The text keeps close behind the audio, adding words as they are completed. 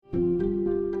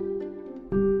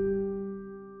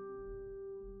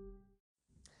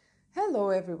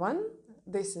everyone.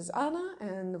 This is Anna,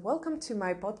 and welcome to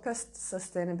my podcast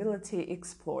Sustainability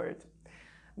Explored.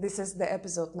 This is the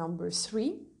episode number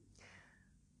 3,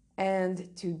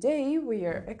 and today we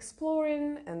are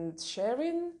exploring and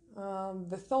sharing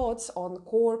the thoughts on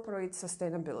corporate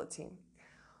sustainability.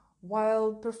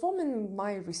 While performing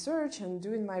my research and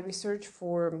doing my research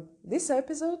for this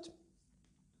episode,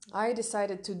 I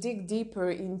decided to dig deeper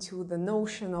into the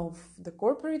notion of the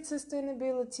corporate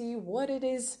sustainability, what it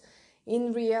is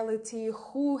in reality,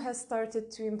 who has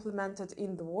started to implement it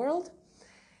in the world,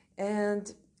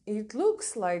 and it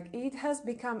looks like it has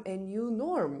become a new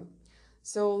norm.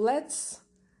 So let's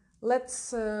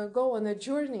go on a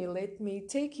journey. Let me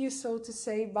take you, so to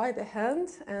say, by the hand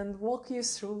and walk you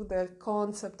through the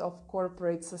concept of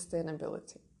corporate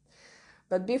sustainability.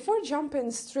 But before jumping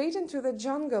straight into the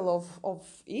jungle of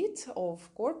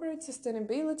corporate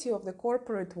sustainability, of the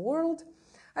corporate world,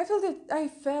 I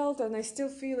felt and I still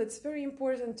feel it's very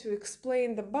important to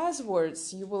explain the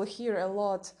buzzwords you will hear a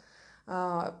lot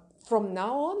from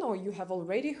now on, or you have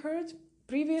already heard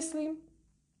previously.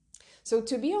 So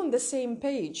to be on the same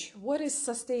page, what is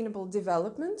sustainable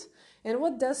development and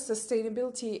what does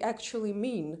sustainability actually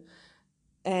mean?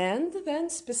 And then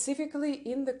specifically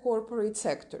in the corporate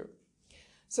sector.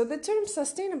 So the term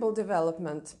sustainable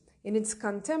development in its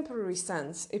contemporary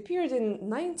sense appeared in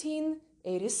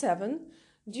 1987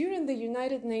 during the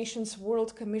United Nations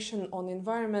World Commission on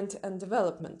Environment and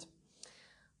Development,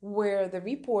 where the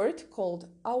report called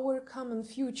Our Common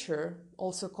Future,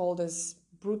 also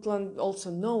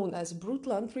known as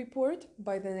Brundtland Report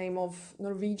by the name of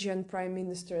Norwegian Prime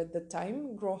Minister at the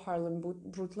time, Gro Harlem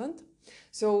Brundtland.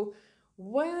 So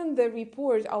when the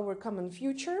report Our Common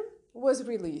Future was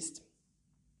released,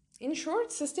 in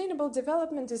short, sustainable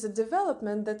development is a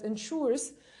development that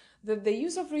ensures that the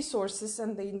use of resources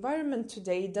and the environment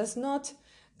today does not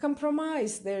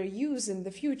compromise their use in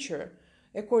the future,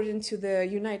 according to the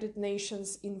United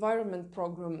Nations Environment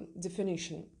Programme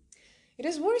definition. It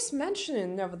is worth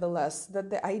mentioning, nevertheless,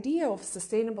 that the idea of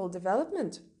sustainable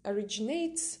development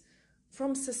originates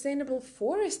from sustainable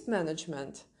forest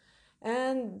management.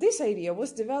 And this idea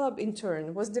was developed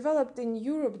in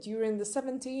Europe during the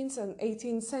 17th and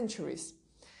 18th centuries.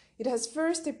 It has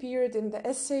first appeared in the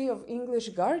essay of English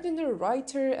gardener,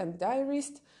 writer, and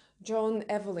diarist John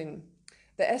Evelyn.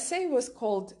 The essay was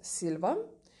called Silva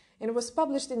and was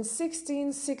published in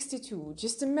 1662.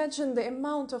 Just imagine the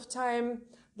amount of time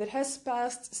that has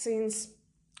passed since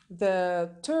the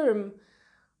term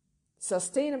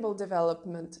sustainable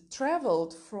development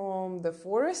traveled from the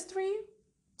forestry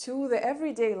to the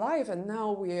everyday life, and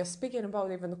now we are speaking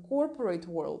about even the corporate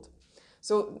world.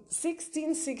 So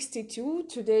 1662,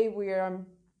 today we are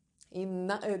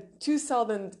in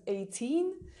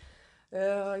 2018.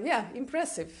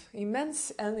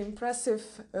 Immense and impressive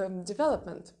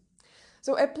development.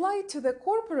 So applied to the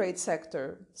corporate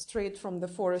sector, straight from the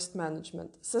forest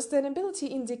management, sustainability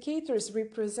indicators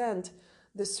represent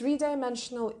the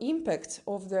three-dimensional impact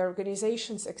of the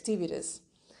organization's activities.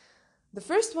 The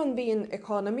first one being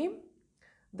economy,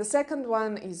 the second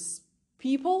one is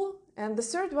people, and the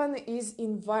third one is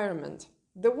environment.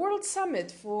 The World Summit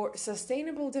for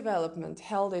Sustainable Development,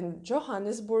 held in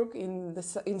Johannesburg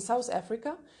in South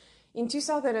Africa in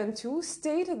 2002,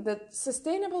 stated that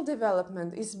sustainable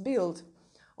development is built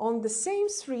on the same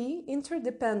three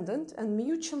interdependent and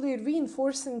mutually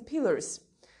reinforcing pillars: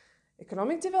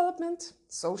 economic development,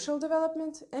 social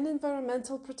development, and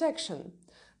environmental protection,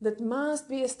 that must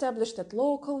be established at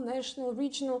local, national,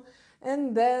 regional,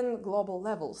 and then global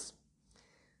levels.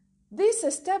 This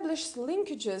established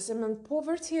linkages among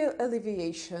poverty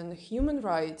alleviation, human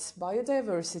rights,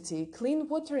 biodiversity, clean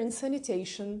water and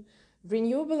sanitation,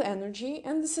 renewable energy,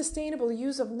 and the sustainable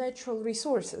use of natural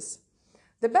resources.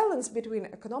 The balance between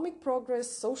economic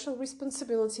progress, social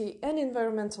responsibility, and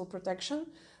environmental protection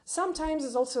sometimes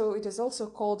is also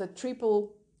called a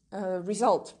triple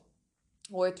result,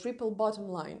 or a triple bottom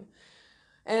line,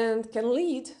 and can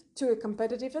lead to a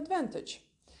competitive advantage.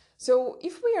 So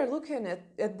if we are looking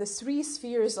at the three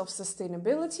spheres of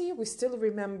sustainability, we still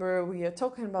remember we are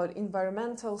talking about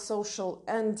environmental, social,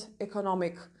 and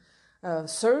economic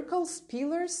circles,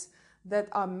 pillars that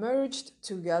are merged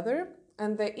together.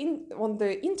 And on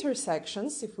the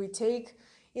intersections, if we take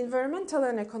environmental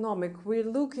and economic, we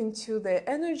look into the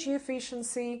energy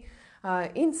efficiency,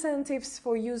 incentives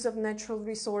for use of natural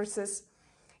resources.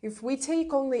 If we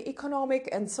take only economic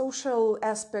and social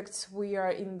aspects, we are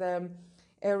in the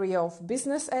area of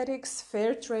business ethics,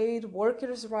 fair trade,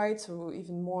 workers' rights, or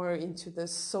even more into the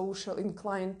social,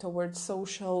 inclined towards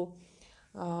social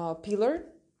pillar.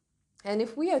 And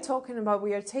if we are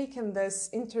taking this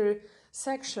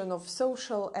section of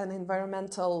social and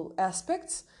environmental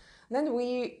aspects, then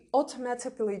we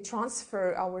automatically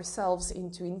transfer ourselves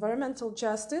into environmental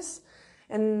justice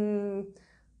and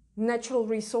natural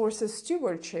resources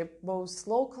stewardship, both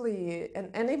locally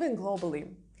and even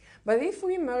globally. But if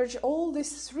we merge all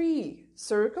these three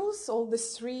circles, all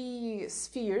these three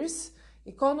spheres,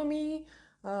 economy,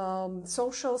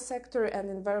 social sector, and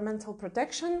environmental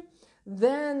protection,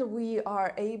 then we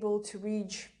are able to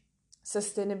reach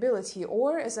sustainability,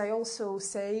 or as I also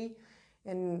say,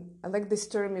 and I like this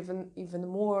term even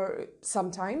more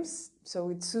sometimes, so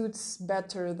it suits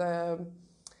better the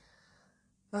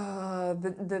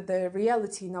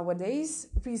reality nowadays,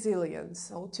 resilience.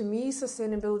 So to me,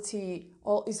 sustainability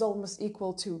is almost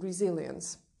equal to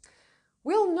resilience.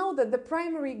 We all know that the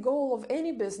primary goal of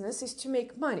any business is to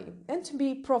make money and to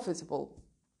be profitable.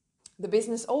 The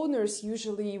business owners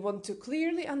usually want to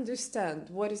clearly understand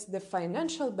what is the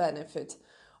financial benefit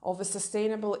of a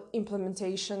sustainability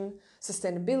implementation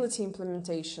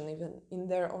even in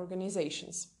their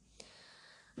organizations.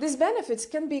 These benefits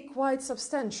can be quite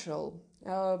substantial.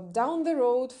 Down the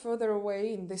road, further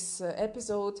away in this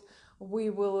episode, I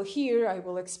will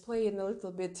explain a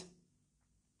little bit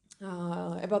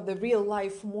about the real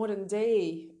life modern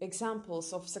day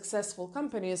examples of successful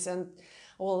companies. And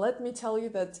well, let me tell you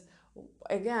that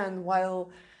again, while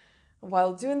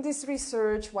doing this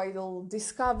research, while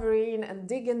discovering and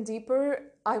digging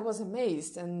deeper, I was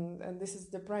amazed, and this is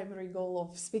the primary goal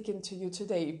of speaking to you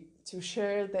today, to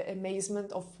share the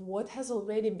amazement of what has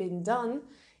already been done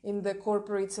in the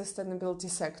corporate sustainability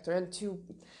sector, and to,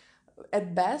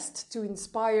 at best, to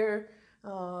inspire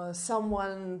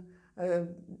someone,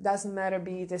 doesn't matter,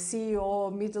 be it a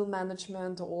CEO, middle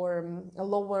management, or a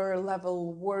lower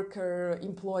level worker,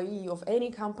 employee of any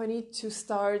company, to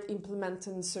start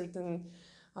implementing certain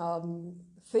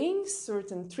things,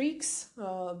 certain tricks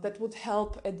that would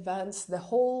help advance the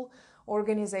whole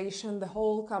organization, the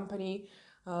whole company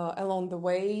along the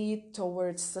way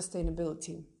towards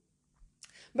sustainability.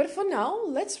 But for now,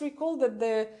 let's recall that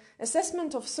the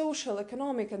assessment of social,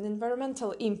 economic, and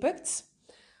environmental impacts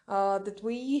that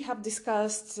we have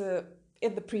discussed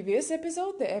in the previous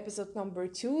episode, the episode number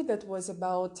 2, that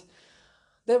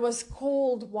was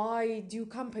called "Why Do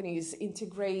Companies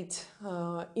Integrate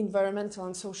Environmental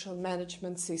and Social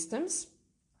Management Systems?"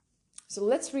 So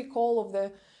let's recall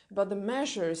about the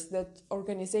measures that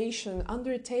organization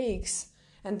undertakes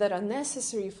and that are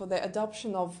necessary for the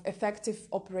adoption of effective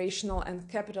operational and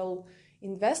capital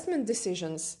investment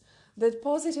decisions that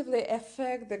positively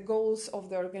affect the goals of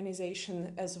the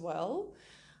organization as well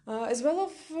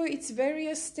of its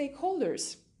various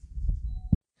stakeholders.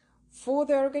 For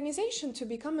the organization to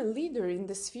become a leader in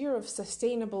the sphere of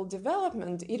sustainable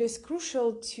development, it is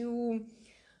crucial to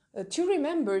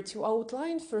remember to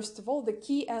outline, first of all, the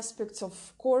key aspects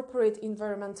of corporate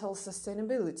environmental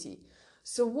sustainability.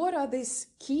 So what are these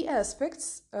key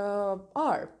aspects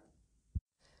are?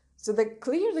 So they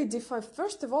clearly define,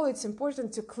 first of all, it's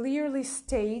important to clearly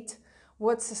state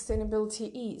what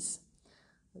sustainability is.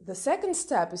 The second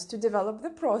step is to develop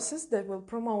the process that will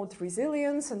promote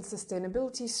resilience and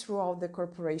sustainability throughout the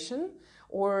corporation,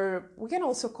 or we can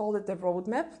also call it the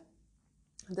roadmap.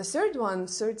 The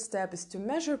third step is to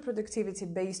measure productivity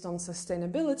based on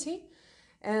sustainability.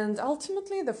 And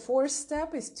ultimately, the fourth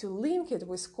step is to link it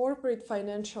with corporate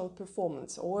financial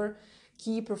performance, or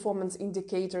key performance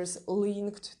indicators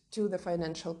linked to the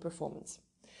financial performance.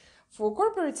 For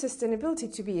corporate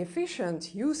sustainability to be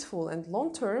efficient, useful, and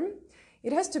long-term,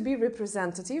 it has to be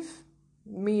representative,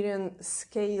 meaning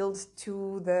scaled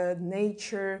to the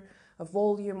nature,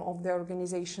 volume of the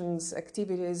organization's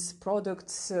activities,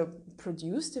 products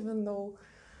produced, even though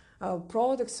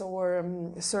products or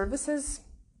services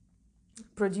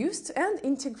produced, and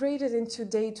integrated into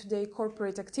day-to-day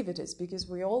corporate activities, because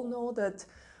we all know that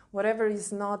whatever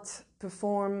is not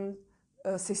performed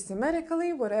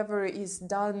systematically, whatever is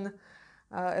done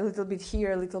a little bit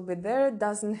here, a little bit there,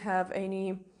 doesn't have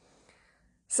any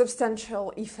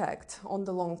substantial effect on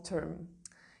the long term.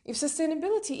 If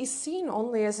sustainability is seen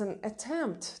only as an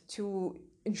attempt to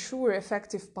ensure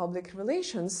effective public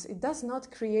relations, it does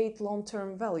not create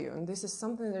long-term value. And this is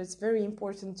something that is very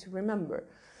important to remember.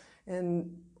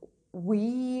 And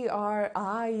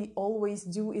I always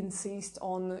do insist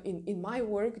on, in my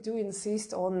work, do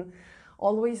insist on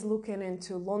always looking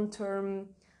into long-term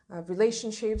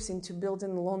relationships, into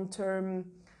building long-term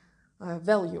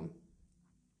value.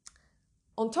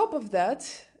 On top of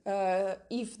that,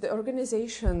 if the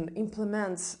organization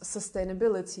implements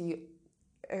sustainability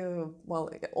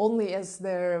only as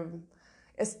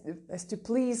to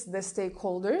please the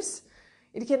stakeholders,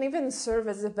 it can even serve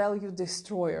as a value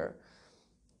destroyer.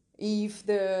 If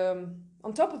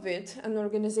on top of it, an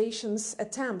organization's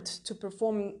attempt to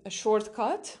perform a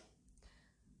shortcut,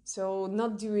 so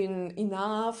not doing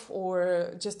enough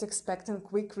or just expecting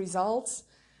quick results,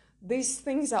 these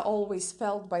things are always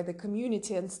felt by the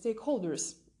community and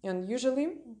stakeholders, and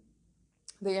usually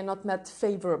they are not met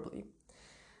favorably.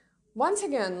 Once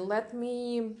again, let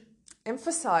me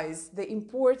emphasize the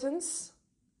importance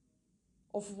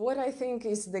of what I think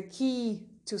is the key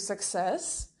to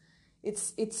success.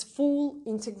 It's full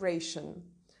integration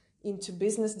into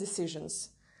business decisions.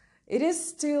 It is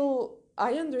still,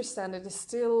 I understand it is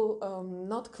still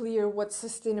not clear what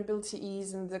sustainability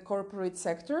is in the corporate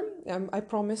sector. I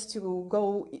promise to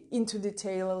go into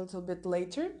detail a little bit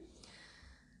later.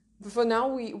 But for now,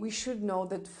 we should know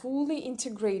that fully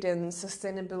integrating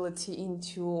sustainability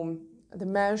into the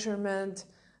measurement,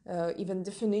 even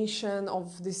definition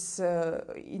of this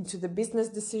into the business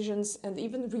decisions and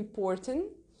even reporting,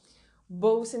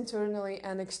 both internally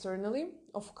and externally,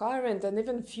 of current and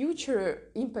even future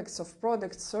impacts of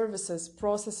products, services,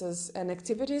 processes, and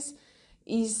activities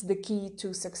is the key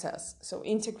to success. So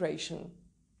integration.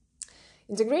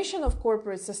 Integration of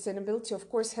corporate sustainability, of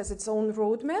course, has its own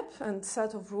roadmap and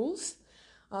set of rules,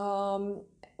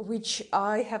 which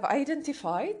I have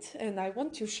identified, and I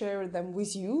want to share them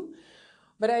with you.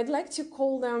 But I'd like to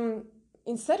call them,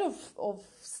 instead of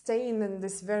staying in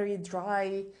this very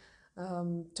dry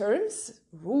terms,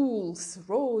 rules,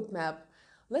 roadmap,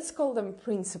 let's call them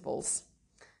principles.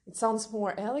 It sounds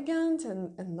more elegant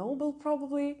and noble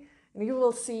probably, and you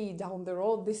will see down the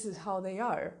road this is how they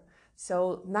are.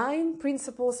 So 9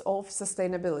 principles of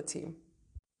sustainability.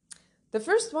 The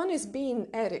first one is being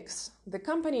ethics. The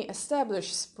company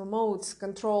establishes, promotes,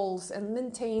 controls, and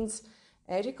maintains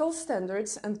ethical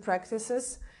standards and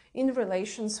practices in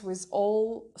relations with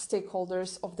all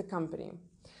stakeholders of the company.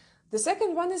 The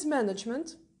second one is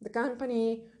management. The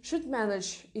company should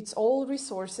manage its all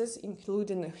resources,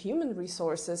 including human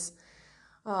resources,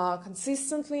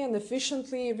 consistently and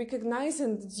efficiently,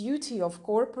 recognizing the duty of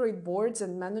corporate boards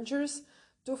and managers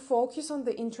to focus on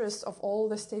the interests of all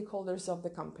the stakeholders of the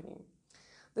company.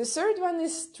 The third one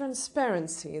is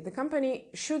transparency. The company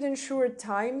should ensure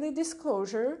timely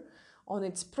disclosure on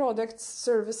its products,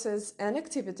 services, and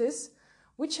activities,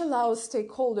 which allows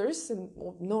stakeholders, and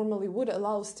normally would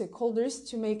allow stakeholders,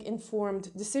 to make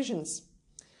informed decisions.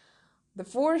 The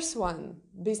fourth one,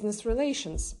 business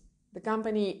relations. The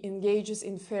company engages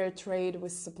in fair trade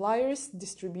with suppliers,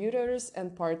 distributors,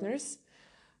 and partners.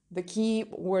 The key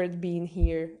word being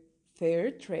here,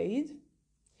 fair trade.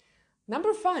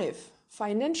 Number 5,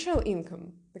 financial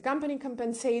income. The company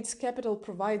compensates capital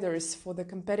providers for the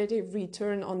competitive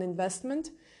return on investment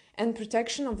and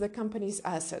protection of the company's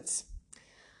assets.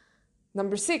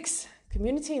 Number 6,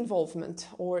 community involvement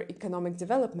or economic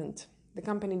development. The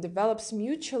company develops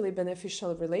mutually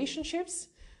beneficial relationships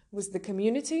with the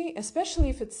community, especially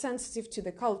if it's sensitive to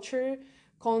the culture,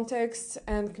 context,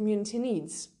 and community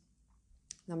needs.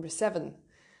 Number 7,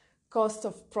 cost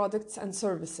of products and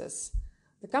services.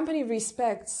 The company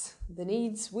respects the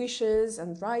needs, wishes,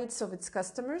 and rights of its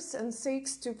customers and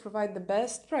seeks to provide the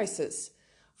best prices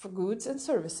for goods and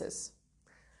services.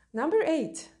 Number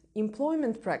 8,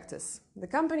 employment practice. The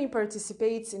company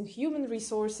participates in human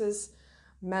resources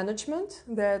management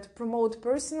that promote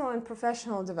personal and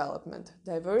professional development,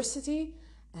 diversity,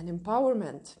 and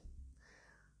empowerment.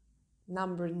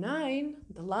 Number 9,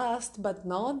 the last but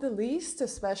not the least,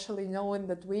 especially knowing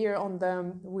that we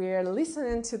are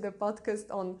listening to the podcast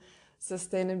on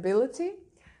sustainability.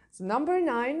 So number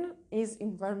 9 is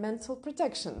environmental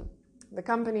protection. The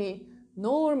company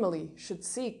normally should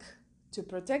seek to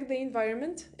protect the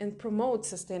environment and promote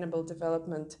sustainable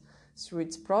development through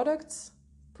its products,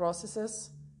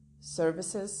 processes,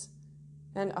 services,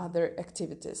 and other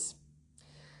activities.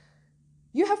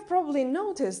 You have probably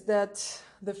noticed that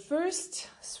the first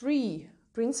 3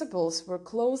 principles were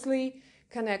closely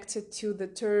connected to the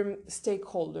term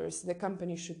stakeholders. The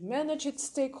company should manage its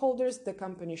stakeholders, the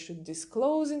company should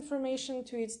disclose information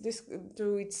to its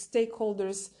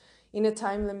stakeholders in a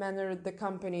timely manner, the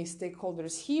company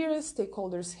stakeholders here,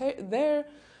 stakeholders there.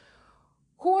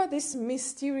 Who are these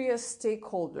mysterious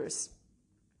stakeholders?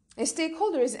 A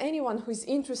stakeholder is anyone who is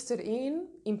interested in,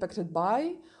 impacted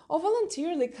by, or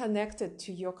voluntarily connected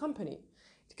to your company.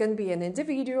 It can be an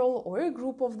individual or a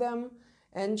group of them,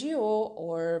 NGO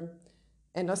or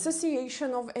an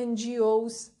association of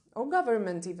NGOs, or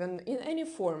government even, in any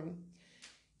form.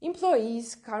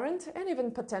 Employees, current and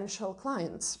even potential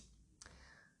clients.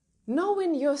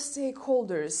 Knowing your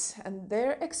stakeholders and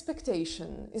their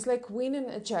expectation is like winning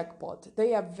a jackpot.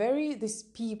 These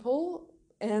people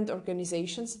and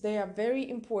organizations, they are very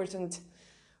important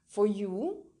for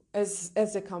you as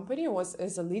a company or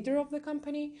as a leader of the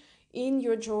company in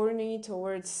your journey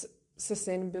towards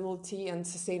sustainability and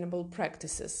sustainable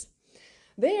practices.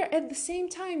 They are at the same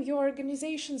time your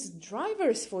organization's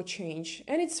drivers for change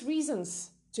and its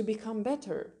reasons to become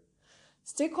better.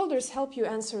 Stakeholders help you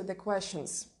answer the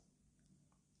questions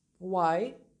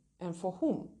why and for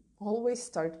whom. Always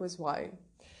start with why.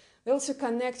 They also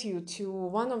connect you to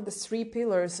one of the 3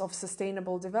 pillars of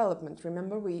sustainable development.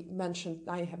 Remember,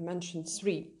 I have mentioned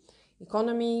 3: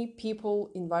 economy, people,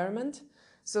 environment.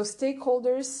 So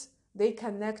stakeholders, they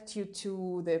connect you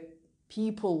to the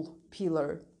people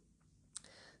pillar.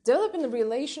 Developing a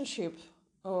relationship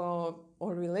or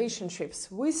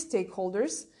relationships with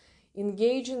stakeholders,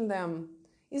 engaging them,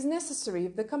 is necessary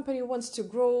if the company wants to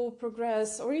grow,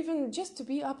 progress, or even just to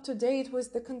be up to date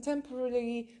with the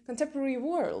contemporary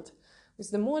world,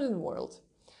 with the modern world.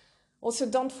 Also,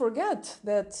 don't forget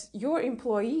that your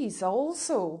employees are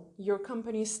also your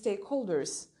company's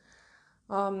stakeholders.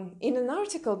 In an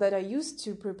article that I used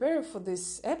to prepare for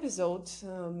this episode,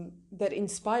 that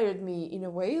inspired me in a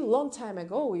way, a long time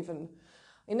ago even,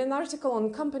 in an article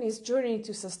on companies' journey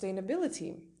to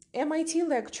sustainability, MIT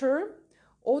lecturer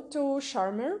Otto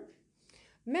Scharmer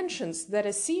mentions that a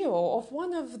CEO of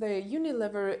one of the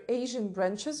Unilever Asian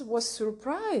branches was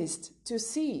surprised to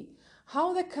see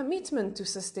how the commitment to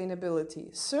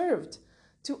sustainability served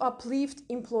to uplift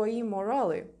employee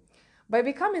morale. By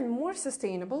becoming more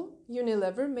sustainable,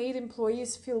 Unilever made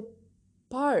employees feel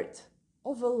part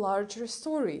of a larger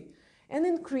story and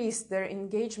increased their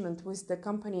engagement with the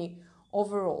company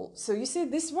overall. So you see,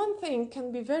 this one thing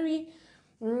can be very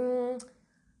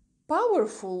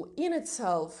powerful in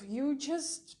itself. You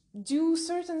just do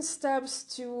certain steps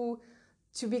to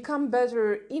become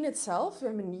better in itself,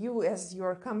 I mean you as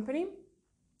your company,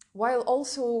 while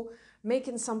also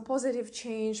making some positive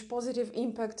change, positive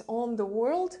impact on the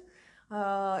world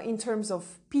in terms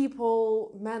of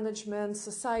people, management,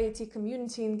 society,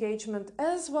 community engagement,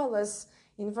 as well as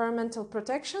environmental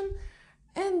protection.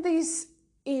 And this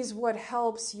is what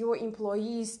helps your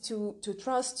employees to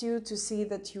trust you, to see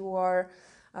that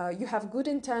you have good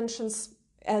intentions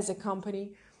as a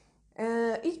company.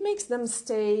 It makes them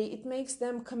stay, it makes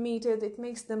them committed, it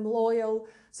makes them loyal.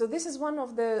 So this is one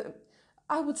of the,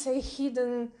 I would say,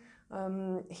 hidden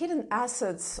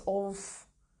assets of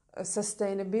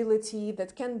sustainability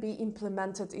that can be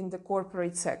implemented in the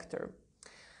corporate sector.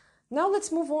 Now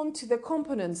let's move on to the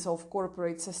components of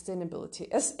corporate sustainability.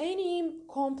 As any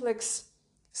complex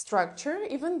structure,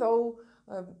 even though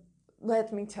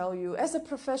let me tell you, as a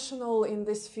professional in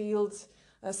this field,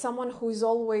 someone who is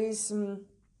always,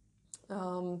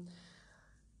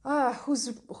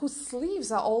 whose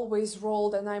sleeves are always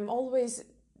rolled, and I'm always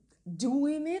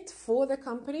doing it for the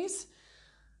companies,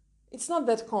 it's not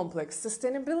that complex.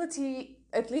 Sustainability,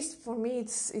 at least for me,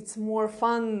 it's more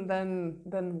fun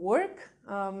than work.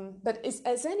 But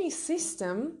as any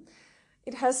system,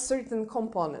 it has certain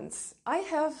components. I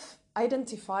have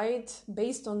identified,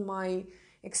 based on my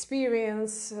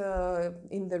experience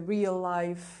in the real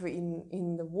life,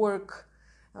 in the work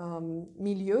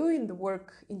milieu, in the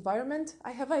work environment,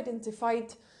 I have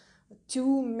identified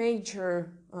 2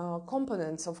 major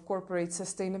components of corporate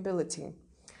sustainability.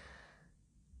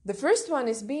 The first one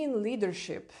is being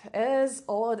leadership. As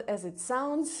odd as it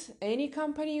sounds, any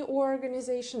company or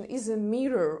organization is a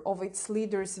mirror of its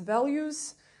leaders'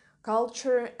 values,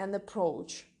 culture, and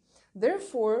approach.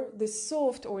 Therefore, the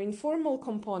soft or informal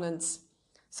components,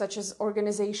 such as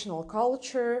organizational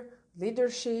culture,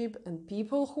 leadership, and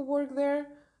people who work there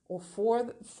or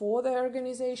for the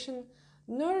organization,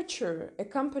 nurture a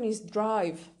company's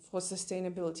drive for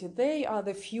sustainability. They are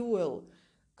the fuel.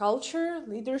 Culture,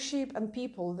 leadership, and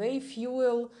people, they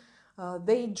fuel,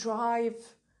 they drive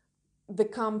the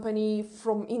company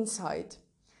from inside.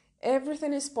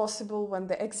 Everything is possible when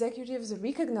the executives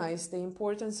recognize the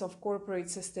importance of corporate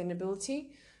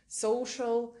sustainability,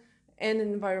 social and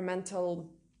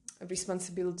environmental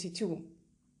responsibility too.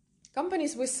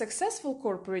 Companies with successful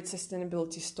corporate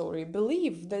sustainability story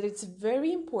believe that it's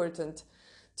very important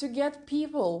to get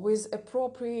people with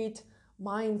appropriate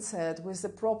mindset, with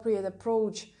appropriate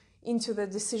approach into the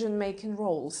decision-making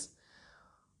roles.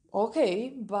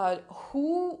 Okay, but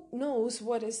who knows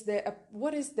what is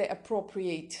the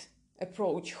appropriate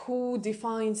approach? Who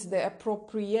defines the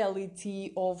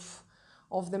appropriality of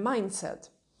the mindset?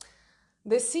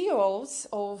 The CEOs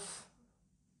of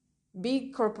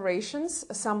big corporations,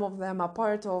 some of them are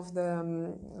part of the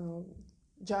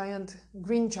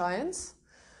green giants,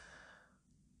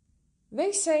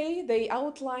 they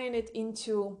outline it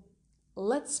into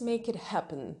let's make it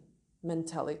happen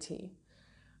mentality.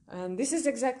 And this is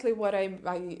exactly what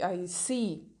I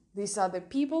see These are the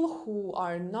people who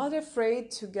are not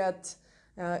afraid to get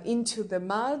into the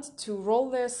mud, to roll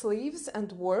their sleeves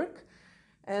and work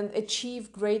and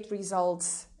achieve great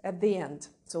results at the end.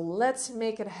 So let's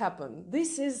make it happen.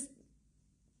 This is,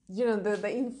 the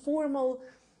informal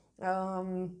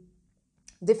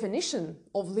definition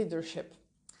of leadership.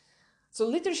 So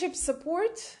leadership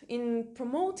support in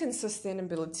promoting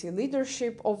sustainability,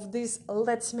 leadership of these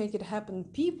let's make it happen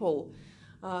people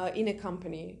in a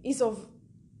company is of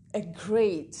a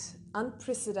great,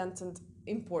 unprecedented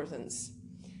importance.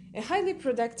 A highly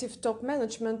productive top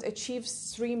management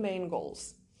achieves three main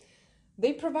goals.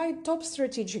 They provide top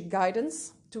strategic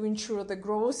guidance to ensure the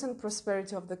growth and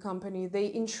prosperity of the company.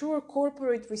 They ensure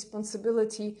corporate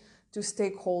responsibility to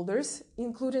stakeholders,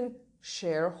 including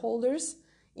shareholders,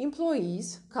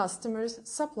 employees, customers,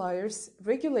 suppliers,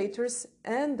 regulators,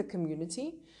 and the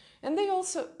community. And they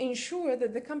also ensure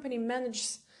that the company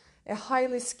manages a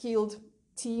highly skilled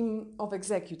team of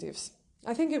executives.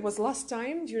 I think it was last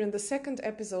time during the second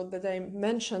episode that I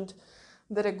mentioned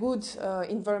that a good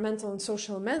environmental and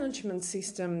social management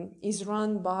system is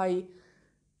run by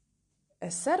a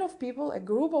set of people, a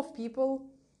group of people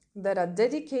that are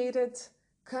dedicated,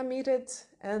 committed,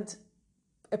 and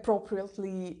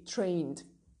appropriately trained.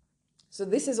 So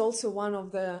this is also one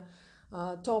of the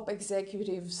top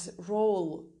executives'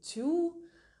 role to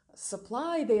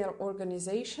supply their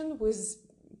organization with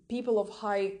people of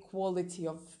high quality,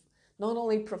 of not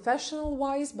only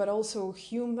professional-wise, but also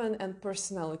human and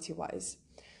personality-wise.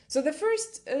 So the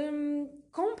first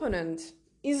component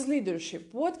is leadership.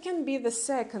 What can be the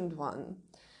second one?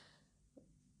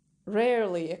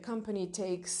 Rarely a company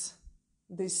takes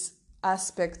this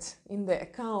aspect in the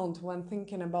account when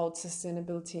thinking about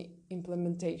sustainability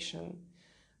implementation.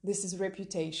 This is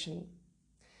reputation.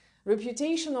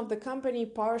 Reputation of the company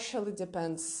partially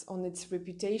depends on its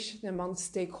reputation among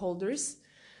stakeholders.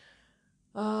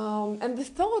 And the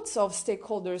thoughts of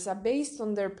stakeholders are based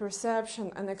on their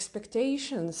perception and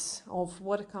expectations of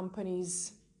what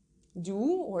companies do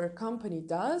or a company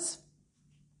does.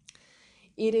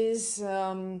 It is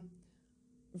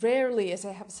rarely, as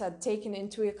I have said, taken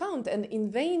into account, and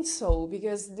in vain so,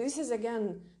 because this is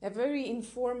again a very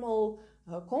informal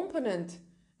component,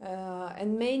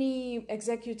 and many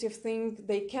executives think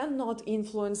they cannot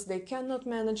influence, they cannot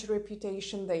manage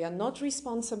reputation, they are not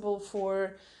responsible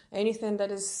for anything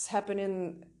that is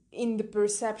happening in the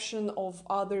perception of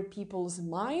other people's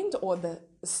mind or the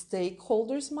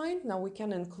stakeholders' mind. Now we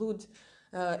can include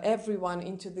everyone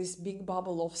into this big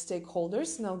bubble of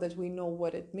stakeholders now that we know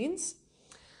what it means.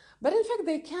 But in fact,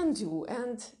 they can do,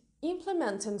 and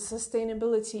implementing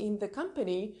sustainability in the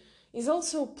company is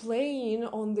also playing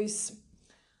on this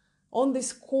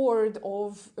chord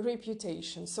of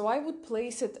reputation. So I would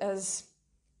place it as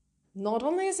not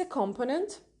only as a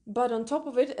component, but on top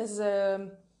of it as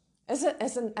an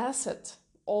asset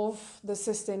of the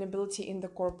sustainability in the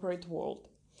corporate world.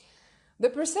 The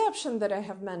perception that I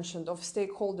have mentioned of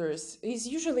stakeholders is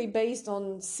usually based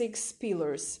on 6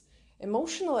 pillars: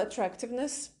 emotional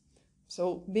attractiveness.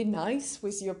 So be nice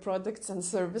with your products and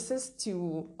services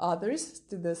to others,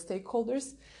 to the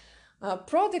stakeholders.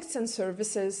 Products and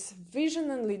services, vision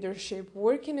and leadership,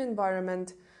 working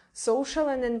environment, social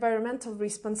and environmental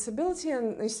responsibility.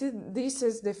 And you see, this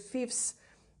is the 5th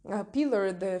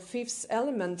pillar, the 5th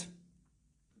element.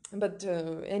 But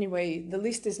anyway, the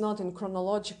list is not in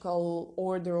chronological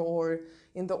order or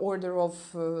in the order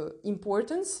of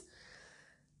importance.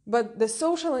 But the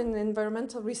social and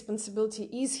environmental responsibility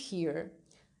is here.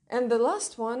 And the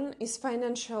last one is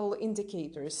financial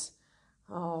indicators.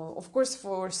 Of course,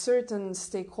 for certain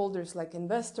stakeholders like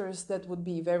investors, that would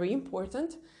be very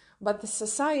important. But the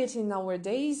society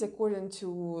nowadays, according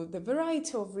to the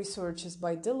variety of researches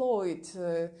by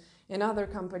Deloitte and other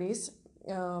companies,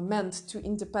 meant to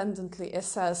independently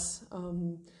assess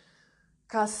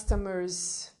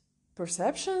customers'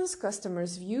 perceptions,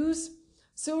 customers' views,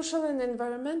 social and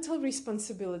environmental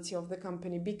responsibility of the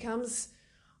company becomes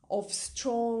of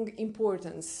strong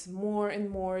importance more and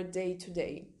more day to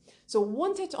day. So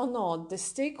want it or not, the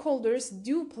stakeholders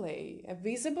do play a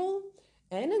visible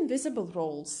and invisible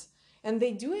roles, and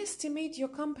they do estimate your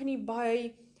company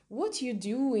by what you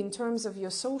do in terms of your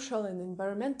social and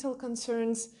environmental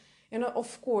concerns. And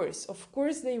of course,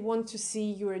 they want to see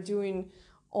you are doing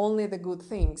only the good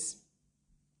things.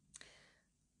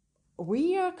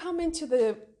 We are coming to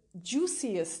the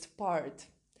juiciest part.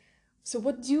 So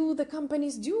what do the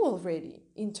companies do already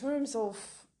in terms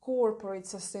of corporate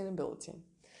sustainability?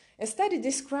 A study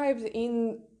described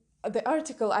in the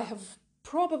article I have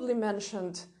probably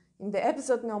mentioned in the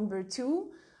episode number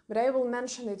 2, but I will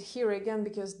mention it here again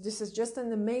because this is just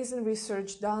an amazing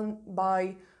research done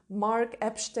by Mark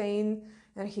Epstein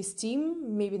and his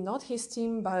team, maybe not his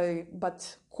team,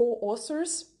 but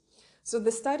co-authors. So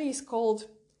the study is called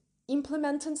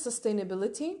Implementing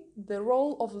Sustainability, the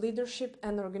Role of Leadership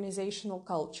and Organizational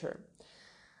Culture.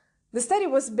 The study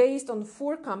was based on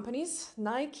 4 companies: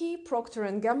 Nike, Procter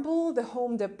 & Gamble, the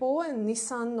Home Depot, and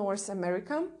Nissan North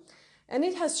America. And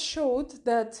it has showed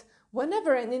that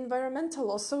whenever an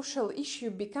environmental or social issue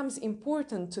becomes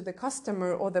important to the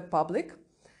customer or the public,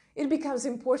 it becomes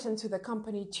important to the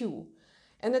company too.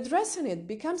 And addressing it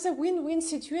becomes a win-win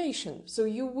situation. So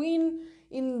you win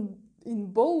in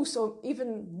both or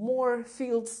even more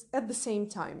fields at the same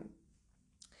time.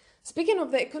 Speaking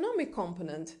of the economic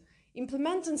component,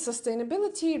 implementing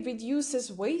sustainability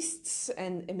reduces wastes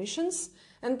and emissions,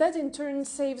 and that in turn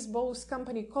saves both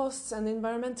company costs and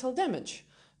environmental damage.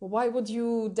 Why would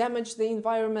you damage the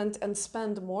environment and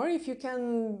spend more if you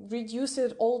can reduce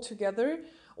it altogether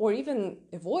or even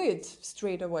avoid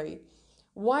straight away,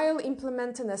 while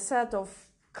implementing a set of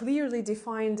clearly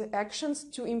defined actions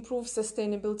to improve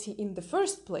sustainability in the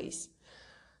first place?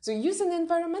 So using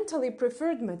environmentally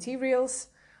preferred materials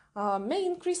may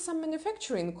increase some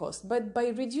manufacturing cost, but by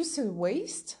reducing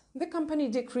waste, the company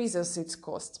decreases its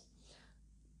cost.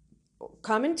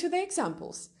 Coming to the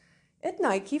examples. At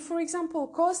Nike, for example,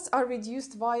 costs are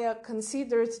reduced via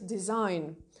Considered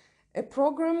Design, a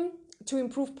program to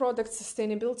improve product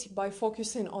sustainability by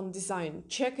focusing on design.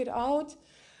 Check it out.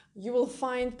 You will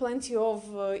find plenty of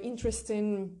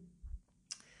interesting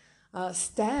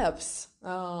steps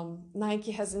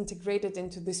Nike has integrated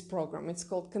into this program. It's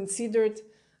called Considered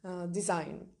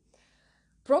Design.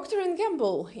 Procter &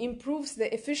 Gamble improves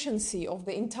the efficiency of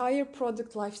the entire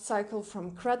product life cycle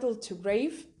from cradle to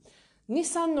grave.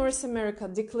 Nissan North America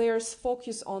declares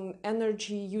focus on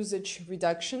energy usage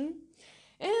reduction.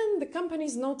 And the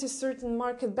companies notice certain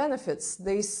market benefits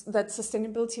that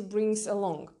sustainability brings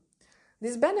along.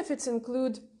 These benefits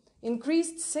include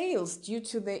increased sales due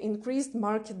to the increased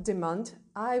market demand.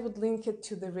 I would link it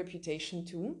to the reputation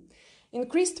too.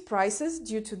 Increased prices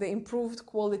due to the improved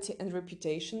quality and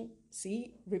reputation.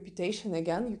 See, reputation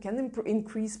again. You can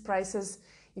increase prices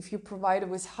if you provide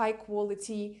with high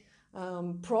quality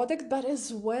product, but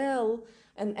as well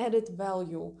an added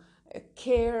value, a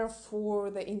care for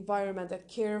the environment, a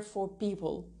care for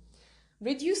people.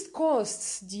 Reduced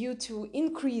costs due to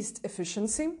increased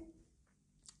efficiency,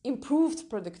 improved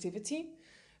productivity,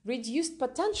 reduced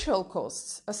potential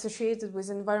costs associated with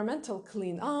environmental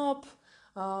cleanup,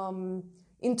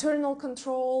 internal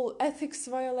control, ethics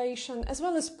violation, as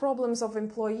well as problems of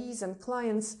employees and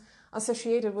clients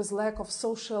associated with lack of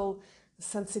social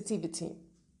sensitivity.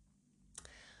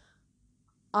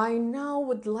 I now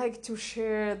would like to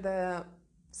share the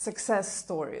success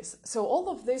stories. So all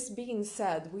of this being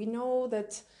said, we know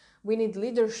that we need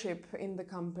leadership in the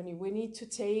company. We need to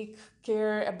take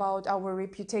care about our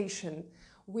reputation.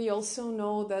 We also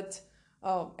know that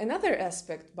another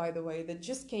aspect, by the way, that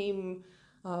just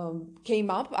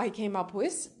I came up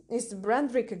with, is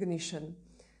brand recognition.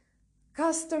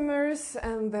 Customers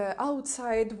and the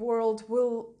outside world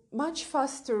will much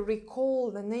faster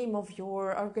recall the name of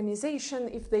your organization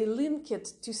if they link it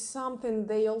to something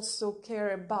they also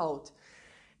care about.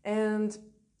 And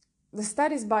the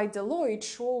studies by Deloitte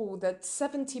show that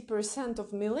 70%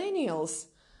 of millennials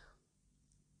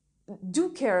do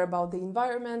care about the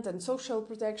environment and social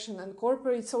protection and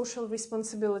corporate social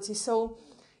responsibility. So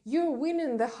you're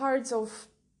winning the hearts of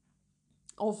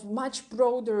much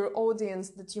broader audience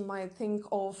that you might think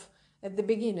of at the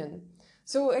beginning.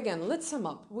 So again, let's sum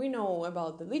up. We know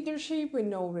about the leadership, we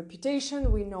know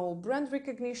reputation, we know brand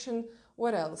recognition.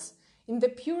 What else? In the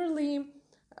purely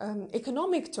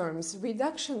economic terms,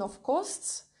 reduction of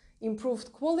costs,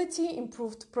 improved quality,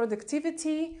 improved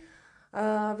productivity,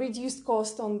 reduced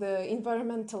cost on the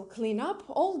environmental cleanup.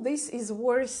 All this is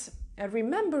worth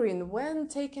remembering when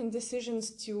taking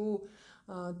decisions to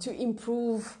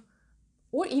improve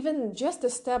or even just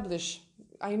establish.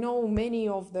 I know many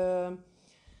of the,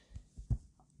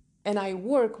 and I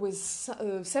work with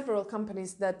several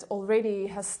companies that already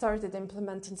has started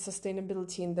implementing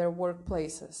sustainability in their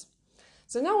workplaces.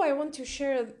 So now I want to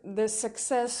share the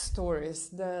success stories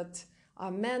that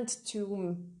are meant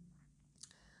to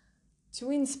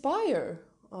inspire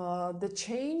the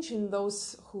change in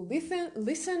those who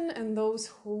listen and those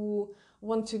who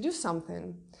want to do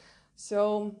something.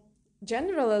 So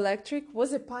General Electric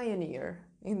was a pioneer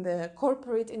in the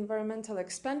corporate environmental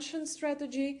expansion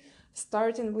strategy,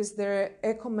 starting with their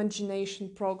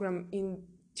Ecomagination program in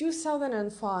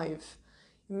 2005.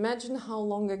 Imagine how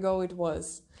long ago it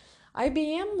was.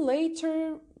 IBM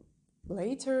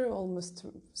later, almost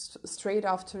straight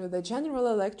after the General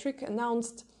Electric,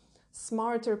 announced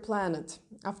smarter planet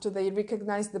after they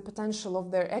recognized the potential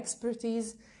of their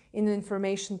expertise in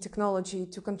information technology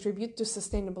to contribute to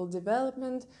sustainable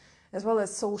development as well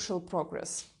as social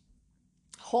progress.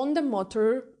 Honda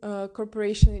Motor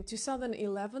Corporation in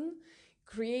 2011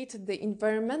 created the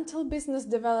Environmental Business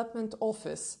Development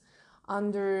Office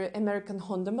under American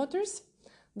Honda Motors.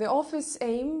 The office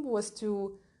aim was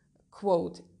to,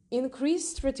 quote, increase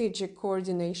strategic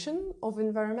coordination of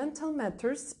environmental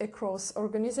matters across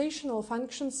organizational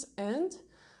functions and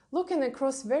looking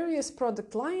across various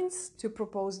product lines to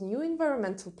propose new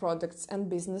environmental products and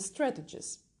business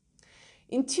strategies.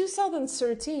 In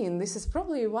 2013, this is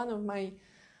probably one of my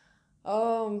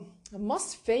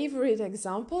most favorite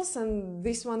examples, and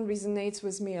this one resonates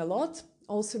with me a lot,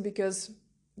 also because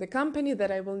the company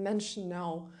that I will mention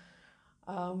now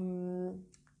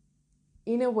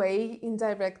in a way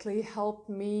indirectly helped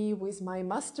me with my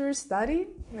master's study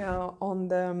on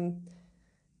the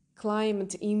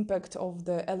climate impact of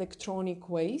the electronic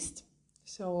waste.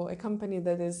 So a company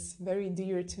that is very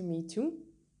dear to me too.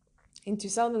 In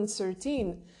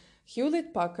 2013,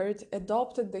 Hewlett-Packard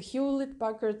adopted the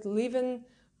Hewlett-Packard Living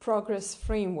Progress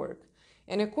Framework.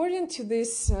 And according to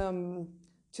this, to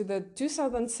the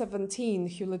 2017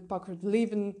 Hewlett-Packard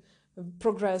Living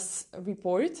Progress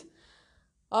Report,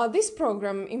 this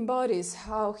program embodies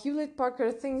how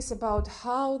Hewlett-Packard thinks about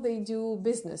how they do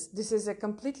business. This is a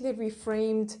completely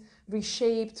reframed,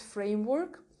 reshaped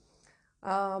framework.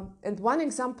 And one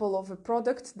example of a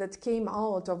product that came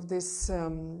out of this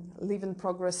Living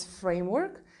Progress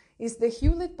framework is the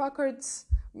Hewlett-Packard's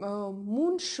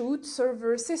Moonshoot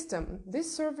server system.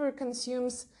 This server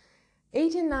consumes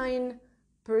 89%,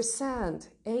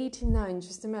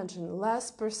 just imagine,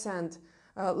 less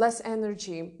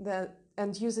energy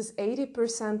and uses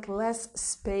 80% less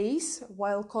space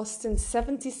while costing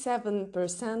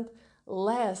 77%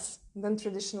 less than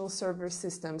traditional server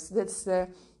systems. That's the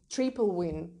triple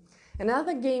win.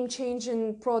 Another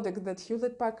game-changing product that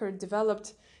Hewlett-Packard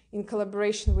developed in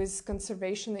collaboration with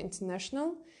Conservation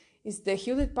International is the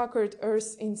Hewlett-Packard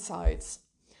Earth Insights.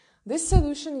 This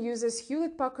solution uses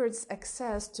Hewlett-Packard's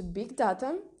access to big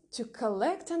data to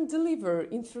collect and deliver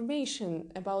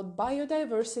information about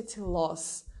biodiversity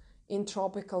loss in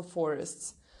tropical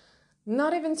forests.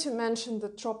 Not even to mention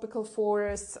that tropical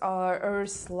forests are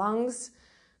Earth's lungs.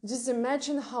 Just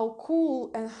imagine how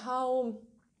cool and how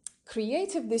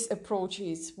creative this approach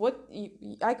is.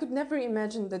 I could never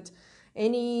imagine that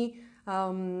any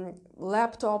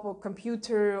laptop or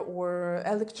computer or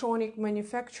electronic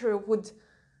manufacturer would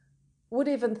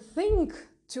even think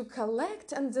to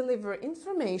collect and deliver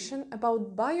information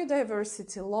about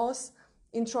biodiversity loss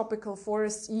in tropical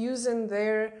forests using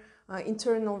their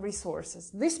internal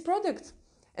resources. This product,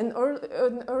 an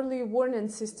early warning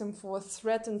system for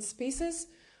threatened species,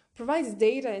 provides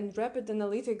data and rapid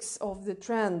analytics of the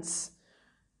trends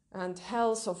and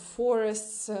health of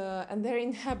forests and their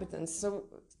inhabitants. So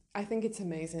I think it's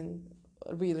amazing,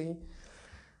 really.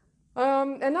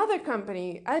 Another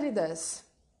company, Adidas.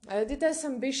 Adidas'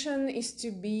 ambition is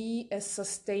to be a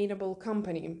sustainable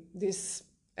company. This,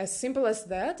 as simple as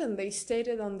that, and they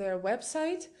stated on their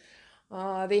website,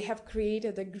 they have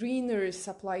created a greener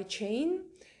supply chain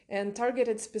and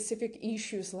targeted specific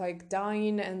issues like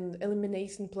dyeing and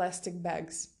eliminating plastic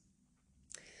bags.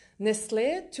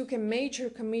 Nestlé took a major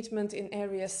commitment in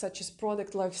areas such as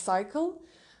product life cycle,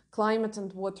 climate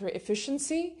and water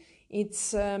efficiency.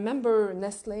 Its member,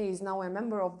 Nestlé, is now a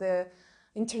member of the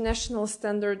International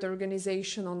Standard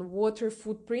Organization on Water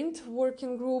Footprint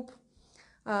Working Group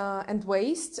and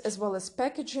Waste, as well as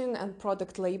packaging and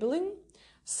product labeling.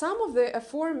 Some of the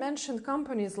aforementioned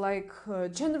companies like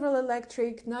General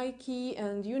Electric, Nike,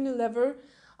 and Unilever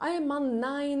are among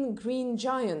 9 green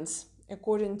giants,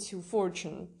 according to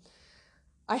Fortune.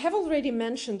 I have already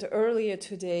mentioned earlier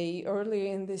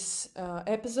in this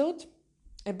episode,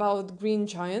 about green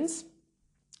giants.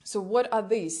 So what are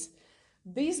these?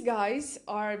 These guys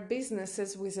are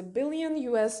businesses with $1 billion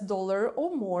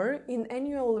or more in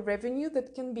annual revenue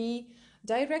that can be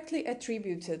directly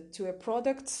attributed to a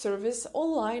product, service, or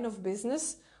line of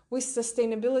business with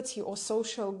sustainability or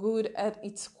social good at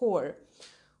its core,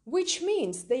 which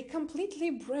means they completely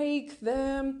break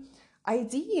the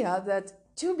idea that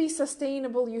to be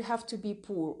sustainable you have to be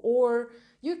poor, or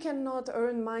you cannot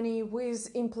earn money with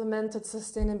implemented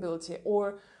sustainability,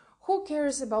 or who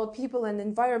cares about people and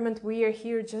environment, we are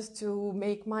here just to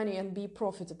make money and be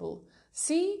profitable.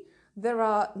 See, there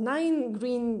are 9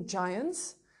 green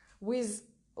giants with,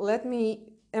 let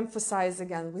me emphasize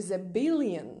again, with $1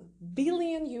 billion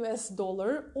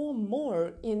or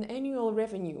more in annual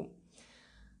revenue.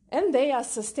 And they are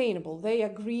sustainable, they are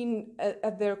green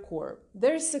at their core.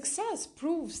 Their success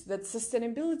proves that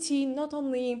sustainability not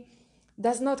only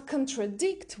does not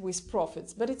contradict with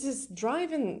profits, but it is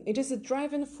a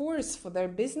driving force for their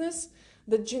business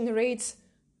that generates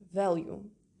value,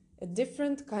 a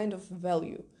different kind of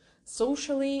value,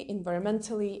 socially,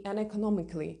 environmentally, and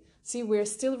economically. See, we're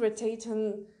still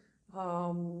rotating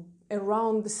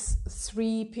around the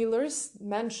three pillars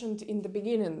mentioned in the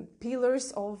beginning,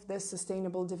 pillars of the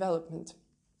sustainable development.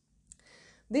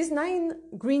 These 9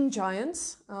 green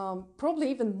giants, probably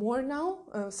even more now,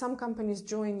 some companies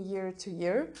join year to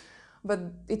year, but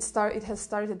it has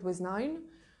started with 9.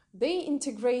 They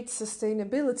integrate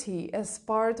sustainability as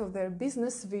part of their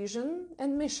business vision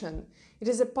and mission. It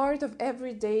is a part of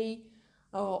every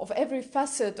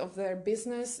facet of their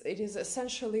business. It is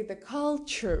essentially the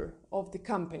culture of the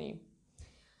company.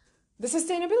 The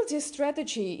sustainability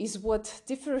strategy is what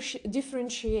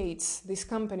differentiates these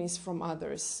companies from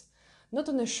others. Not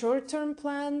on a short-term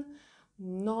plan,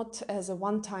 not as a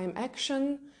one-time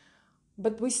action,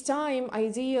 but with time,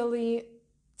 ideally,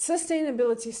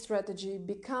 sustainability strategy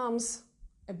becomes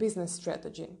a business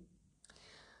strategy.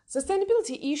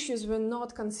 Sustainability issues were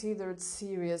not considered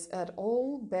serious at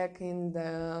all back in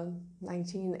the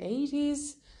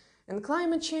 1980s, and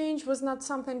climate change was not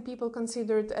something people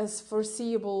considered as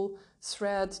foreseeable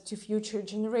threat to future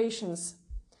generations.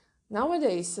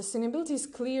 Nowadays, sustainability is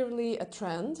clearly a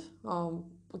trend.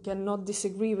 We cannot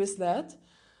disagree with that,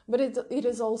 but it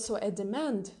is also a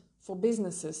demand for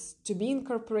businesses to be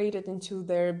incorporated into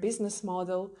their business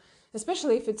model,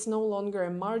 especially if it's no longer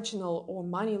a marginal or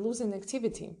money-losing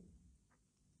activity.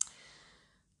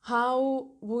 How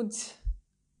would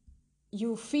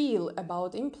you feel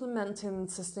about implementing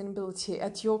sustainability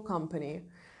at your company?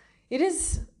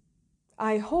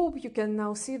 I hope you can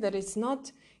now see that it's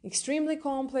not extremely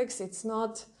complex, it's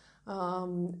not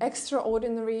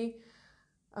extraordinary,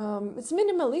 it's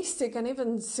minimalistic and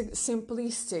even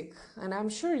simplistic, and I'm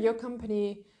sure your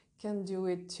company can do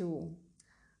it too.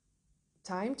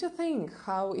 Time to think,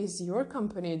 how is your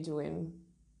company doing?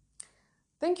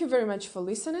 Thank you very much for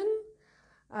listening.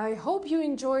 I hope you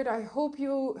enjoyed, I hope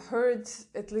you heard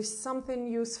at least something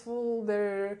useful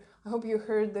there. I hope you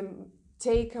heard the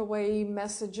takeaway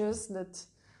messages that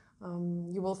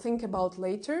you will think about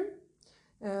later.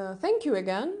 Thank you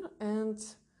again, and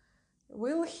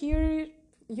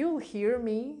you'll hear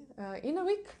me in a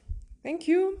week. Thank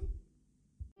you.